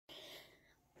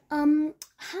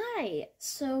Hi.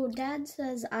 So Dad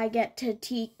says I get to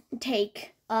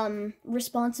take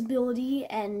responsibility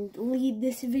and lead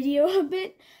this video a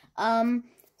bit.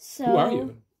 So who are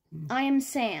you? I am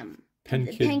Sam, Pen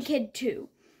Kid 2.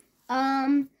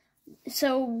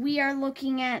 So we are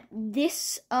looking at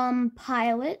this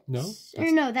pilot. No,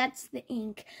 that's the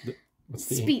ink. What's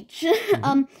the Speech.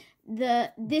 Ink?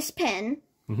 This pen.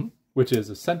 Mm-hmm. Which is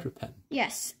a center pen.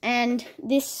 Yes, and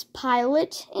this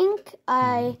pilot ink,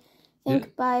 I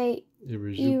think by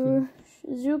iroshizuku.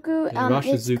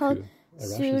 It's called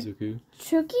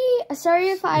tsukushi. Sorry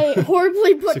if I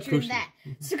horribly butchered that.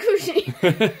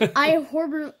 Tsukushi. I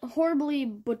horribly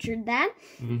butchered that,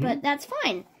 but that's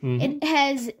fine. It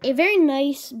has a very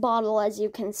nice bottle, as you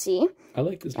can see. I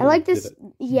like this.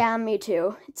 Yeah, me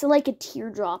too. It's like a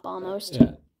teardrop almost.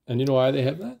 Yeah, and you know why they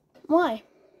have that? Why?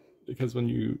 Because when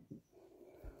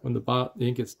the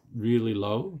ink is really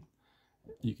low,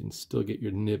 you can still get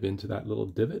your nib into that little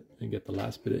divot and get the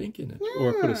last bit of ink in it. Yeah.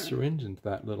 Or put a syringe into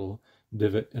that little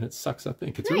divot and it sucks up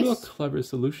ink. It's a real clever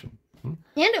solution. And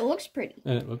it looks pretty.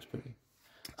 So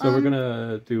we're going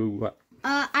to do what?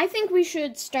 I think we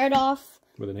should start off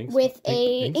with an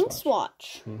ink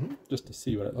swatch. Just to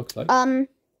see what it looks like.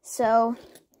 So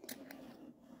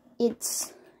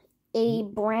it's a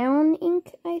brown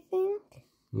ink, I think.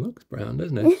 Looks brown,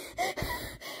 doesn't it?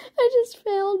 I just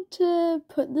failed to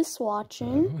put the swatch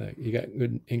in. Oh, you got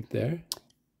good ink there.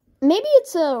 Maybe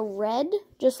it's a red,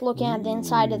 just looking at the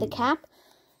inside of the cap.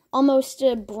 Almost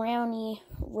a browny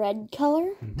red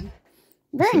color.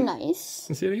 Very nice.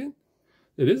 Can you see it again?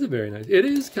 It is a very nice. It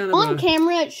is kind of on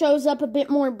camera. It shows up a bit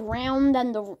more brown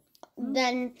than the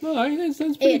that's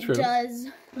pretty true. Does.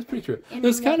 That's pretty true.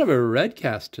 There's kind of a red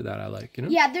cast to that I like, you know?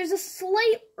 Yeah, there's a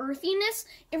slight earthiness.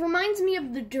 It reminds me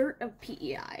of the dirt of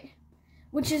PEI,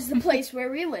 which is the place where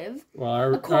we live,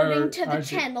 according to the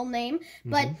channel name.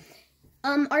 But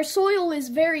our soil is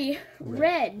very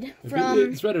red.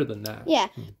 It's redder than that. Yeah,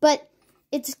 but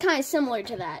it's kind of similar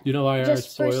to that. You know why our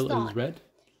soil is red?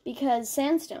 Because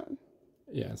sandstone.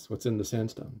 Yes, what's in the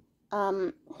sandstone?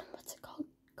 What's it called?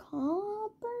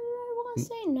 Copper, I want to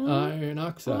say? No. Iron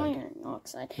oxide. Iron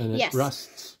oxide. And it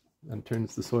rusts and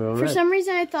turns the soil red. For some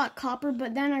reason I thought copper,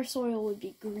 but then our soil would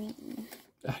be green.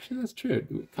 Actually, that's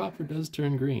true. Copper does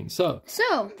turn green. So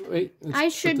wait,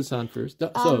 let's put this on first.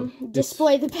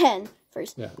 Display the pen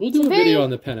first. Yeah, we'll do a video on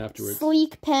the pen afterwards.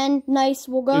 Sleek pen, nice.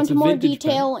 We'll go into more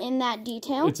detail in that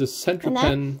detail. It's a center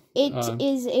pen. It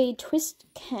is a twist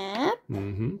cap.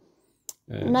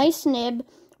 Nice nib.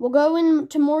 We'll go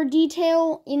into more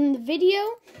detail in the video,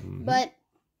 but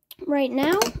right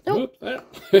now,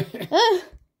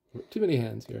 too many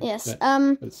hands here. Yes.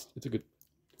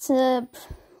 It's a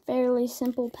fairly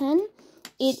simple pen.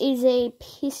 It is a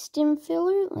piston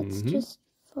filler. Let's just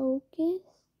focus.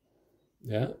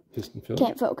 Yeah, piston filler.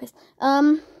 Can't focus.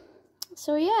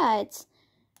 So yeah, it's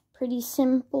pretty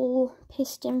simple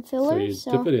piston filler.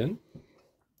 So you dip it in.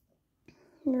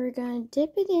 We're gonna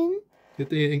dip it in. Get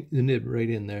the nib right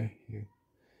in there. Here.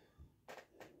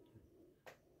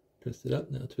 Twist it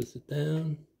up. Now twist it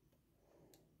down.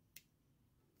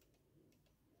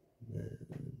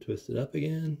 And twist it up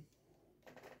again.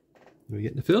 Are we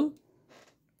getting the fill?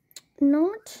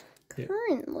 Not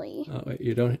currently. Oh, wait,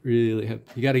 you don't really have...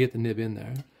 You got to get the nib in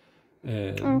there.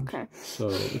 And okay. So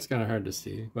it's kind of hard to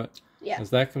see. But yeah, as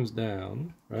that comes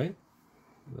down, right,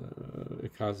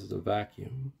 it causes a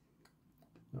vacuum.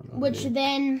 Which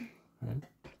then... Right.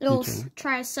 It'll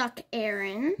try to suck air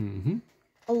in,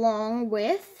 along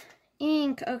with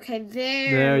ink. Okay,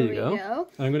 there we go.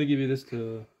 I'm going to give you this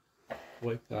to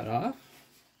wipe that off.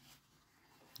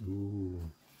 Ooh.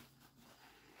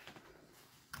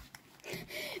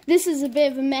 This is a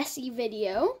bit of a messy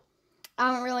video.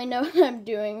 I don't really know what I'm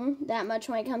doing that much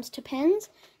when it comes to pens,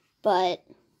 but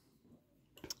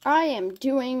I am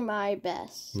doing my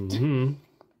best.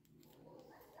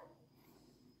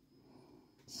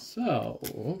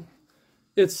 So,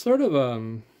 it's sort of,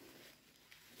 ooh,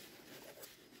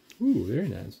 very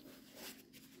nice.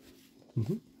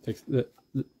 The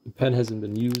pen hasn't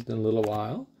been used in a little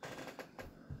while.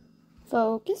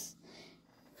 Focus.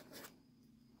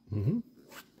 Can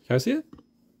I see it?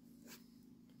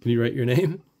 Can you write your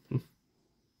name?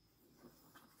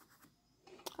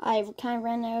 I've kind of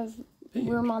ran out of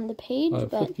room on the page, I'll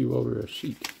but... flip you over a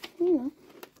sheet. You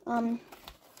know,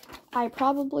 I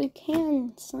probably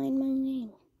can sign my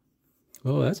name.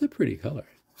 Oh, that's a pretty color.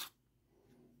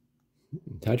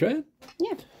 Can I try it?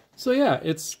 Yeah. So yeah,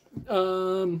 it's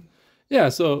so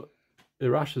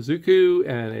iroshizuku,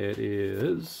 and it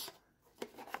is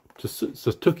just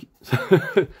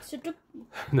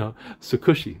no,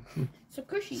 tsukushi.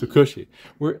 Tsukushi. Tsukushi.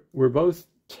 We're both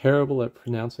terrible at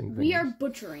pronouncing things. We are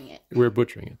butchering it. We're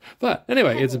butchering it. But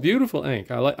anyway, it's a beautiful ink.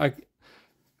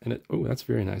 And that's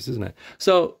very nice, isn't it?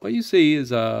 So what you see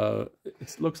is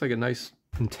it looks like a nice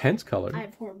intense color. I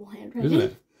have horrible handwriting. Isn't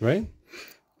it? Right?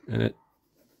 And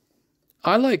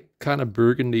I like kind of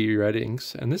burgundy red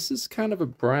inks, and this is kind of a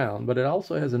brown, but it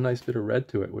also has a nice bit of red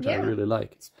to it, which I really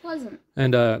like. It's pleasant.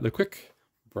 And the quick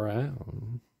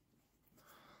brown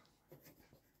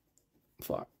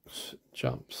fox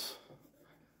jumps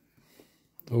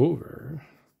over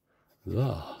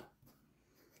the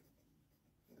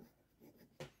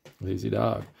lazy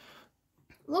dog.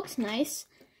 Looks nice.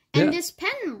 And this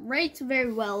pen writes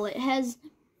very well. It has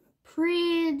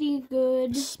pretty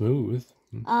good smooth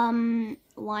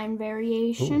line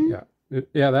variation. Oh,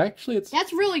 yeah. Actually,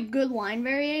 that's really good line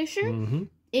variation.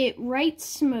 It writes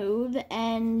smooth,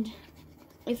 and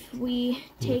if we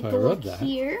take a look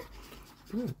here,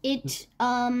 it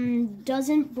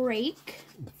doesn't break.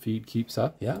 The feed keeps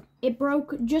up. Yeah. It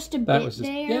broke just a bit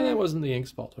there. Yeah, that wasn't the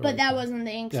ink's fault. But that wasn't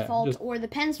the ink's fault or the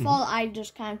pen's fault. I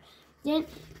just kind of didn't.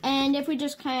 And if we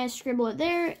just kind of scribble it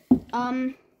there,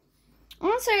 I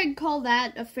want to say I'd call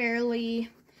that a fairly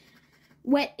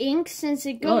wet ink, since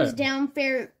it goes down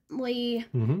fairly,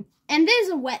 and this is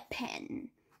a wet pen.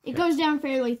 It goes down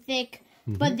fairly thick,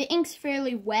 but the ink's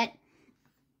fairly wet.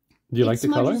 Do you like the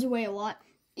color? It smudges away a lot.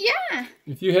 Yeah.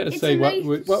 If you had to say,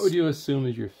 what would you assume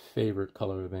is your favorite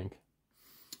color of ink?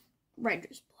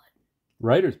 Writer's blood.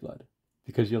 Writer's blood?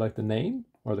 Because you like the name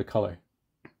or the color?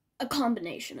 A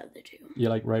combination of the two. You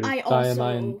like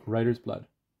diamine writer's blood?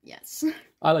 Yes.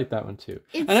 I like that one too.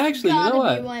 It's and actually, you know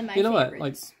what? One of my you know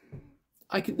favorites. what?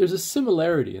 Like, there's a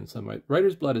similarity in some way.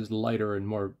 Writer's blood is lighter and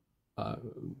more. It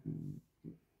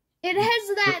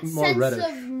has that sense reddish.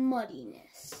 of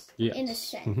muddiness, in a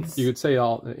sense. You could say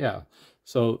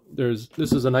So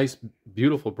this is a nice,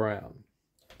 beautiful brown.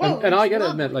 And I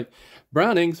gotta admit, like,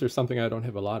 brown inks are something I don't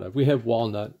have a lot of. We have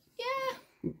walnut.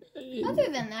 Yeah.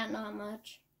 Other than that, not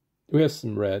much. We have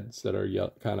some reds that are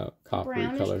kind of coppery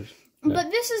colors. Yeah. But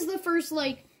this is the first,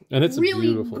 and it's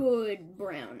really good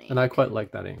brown ink. And I quite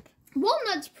like that ink.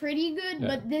 Walnut's pretty good,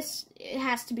 but it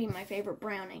has to be my favorite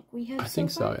brown ink we have. I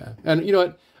think so, yeah. And you know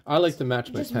what? I like to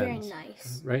match my pens. Very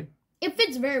nice. Right? It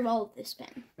fits very well with this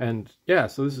pen. And yeah,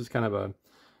 so this is kind of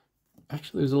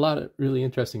actually, there's a lot of really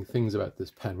interesting things about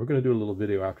this pen. We're going to do a little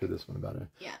video after this one about it.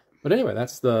 Yeah. But anyway,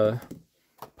 that's the...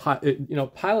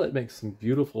 Pilot makes some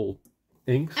beautiful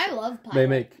inks. I love Pilot. They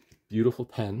make beautiful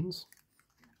pens.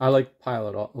 I like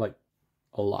Pilot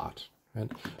a lot. And,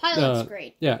 Pilot's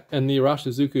great. Yeah, and the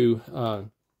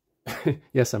iroshizuku,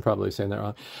 yes, I'm probably saying that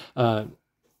wrong.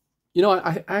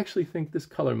 I actually think this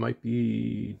color might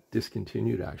be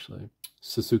discontinued, actually.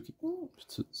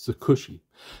 Tsukushi.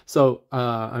 So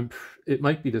it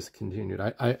might be discontinued.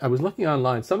 I was looking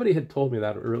online. Somebody had told me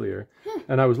that earlier,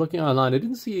 and I was looking online. I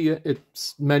didn't see it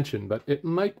mentioned, but it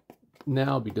might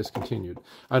now be discontinued.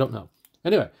 I don't know.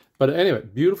 Anyway,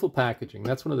 beautiful packaging.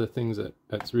 That's one of the things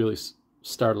that's really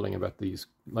startling about these.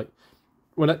 Like,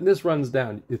 when this runs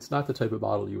down, it's not the type of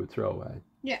bottle you would throw away.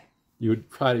 Yeah. You would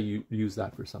try to use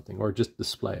that for something, or just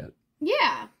display it.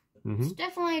 Yeah. It's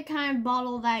definitely a kind of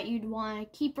bottle that you'd want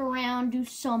to keep around, do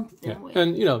something with.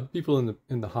 And people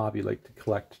in the hobby like to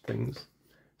collect things,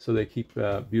 so they keep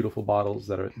beautiful bottles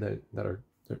that they've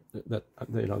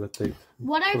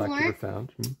what I've learned or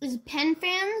found. is pen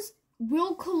fans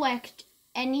will collect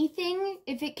anything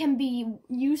if it can be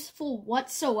useful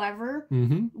whatsoever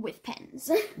with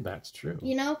pens. That's true.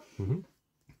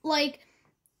 Like,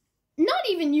 not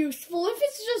even useful. If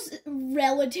it's just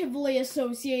relatively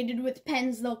associated with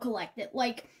pens, they'll collect it.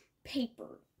 Like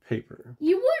paper. Paper.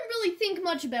 You wouldn't really think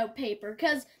much about paper,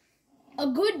 because a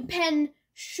good pen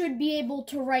should be able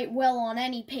to write well on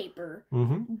any paper.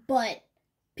 But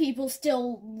people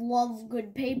still love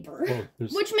good paper.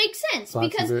 Which makes sense,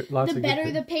 because the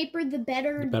better the paper, the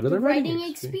better the writing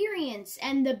experience,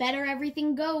 and the better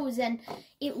everything goes, and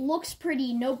it looks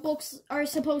pretty. Notebooks are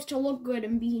supposed to look good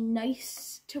and be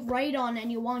nice to write on,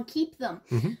 and you want to keep them.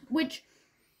 Which,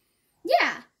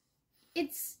 yeah,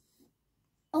 it's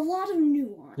a lot of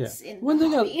nuance in the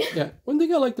hobby. One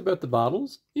thing I liked about the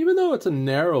bottles, even though it's a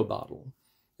narrow bottle,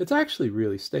 it's actually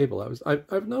really stable.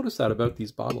 I've noticed that about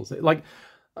these bottles. Like,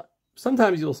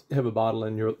 sometimes you'll have a bottle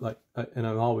and you're like, and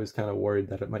I'm always kind of worried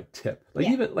that it might tip. Like,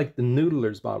 even like the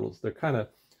Noodler's bottles, they're kind of,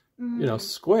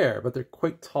 square, but they're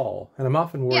quite tall. And I'm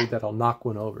often worried that I'll knock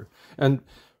one over. And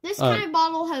this kind of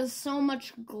bottle has so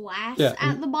much glass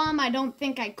at the bottom, I don't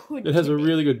think I could. It has a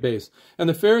really good base. And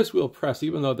the Ferris wheel press,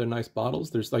 even though they're nice bottles,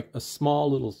 there's like a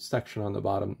small little section on the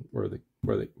bottom where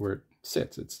it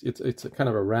sits. It's a kind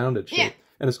of a rounded shape.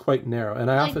 And it's quite narrow, and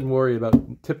I often worry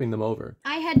about tipping them over.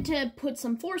 I had to put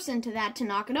some force into that to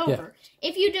knock it over. Yeah.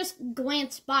 If you just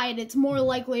glance by it, it's more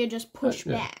likely to just push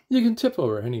back. You can tip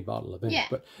over any bottle of ink,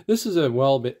 but this is a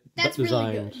well-designed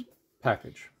really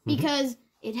package. Because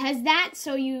it has that,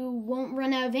 so you won't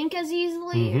run out of ink as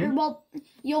easily. Or, well,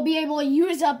 you'll be able to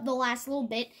use up the last little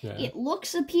bit. Yeah. It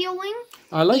looks appealing.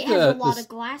 I like it has a lot of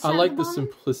glass. I like the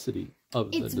simplicity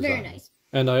of the design. It's very nice.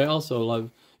 And I also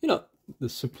love, the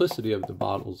simplicity of the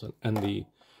bottles and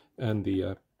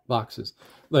the boxes.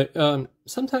 Like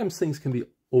sometimes things can be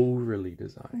overly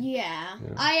designed. Yeah,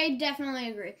 I definitely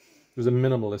agree. There's a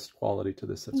minimalist quality to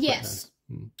this. That's yes.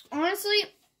 Quite nice. Honestly,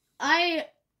 I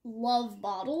love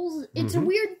bottles. It's a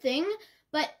weird thing,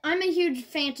 but I'm a huge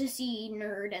fantasy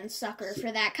nerd and sucker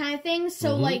for that kind of thing.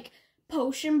 So like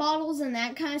potion bottles and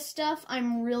that kind of stuff,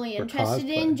 I'm really interested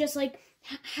in. Just like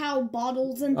how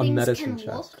bottles and things can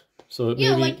look. So maybe,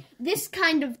 like this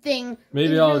kind of thing.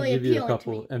 Maybe I'll give you a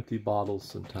couple empty bottles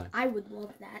sometime. I would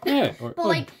love that. Yeah, but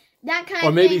like that kind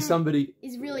of maybe thing somebody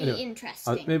is really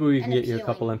interesting. Maybe we can get you a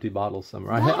couple empty bottles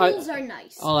somewhere. Bottles are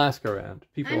nice. I'll ask around.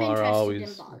 People are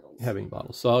always having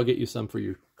bottles, so I'll get you some for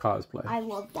your cosplay. I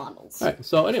love bottles. All right.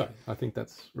 So anyway, I think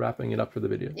that's wrapping it up for the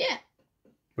video. Yeah.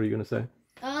 What are you gonna say?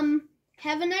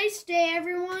 Have a nice day,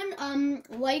 everyone.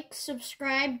 Like,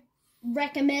 subscribe.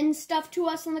 Recommend stuff to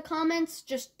us in the comments.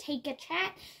 Just take a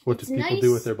chat. What do people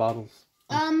do with their bottles?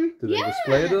 Do they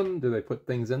display them? Do they put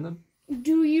things in them?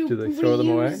 Do they throw them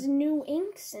away? New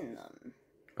inks in them?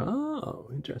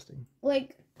 Oh, interesting.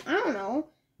 Like, I don't know.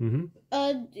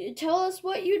 Tell us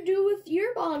what you do with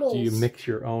your bottles. Do you mix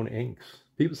your own inks?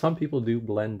 Some people do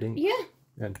blend inks.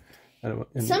 Yeah.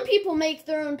 And some people make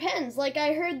their own pens. Like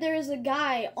I heard there's a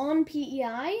guy on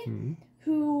PEI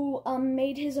who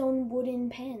made his own wooden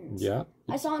pens. Yeah.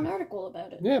 I saw an article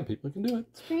about it. Yeah, people can do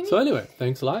it. So anyway,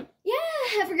 thanks a lot. Yeah,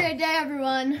 have a great day,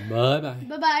 everyone. Bye-bye.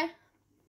 Bye-bye.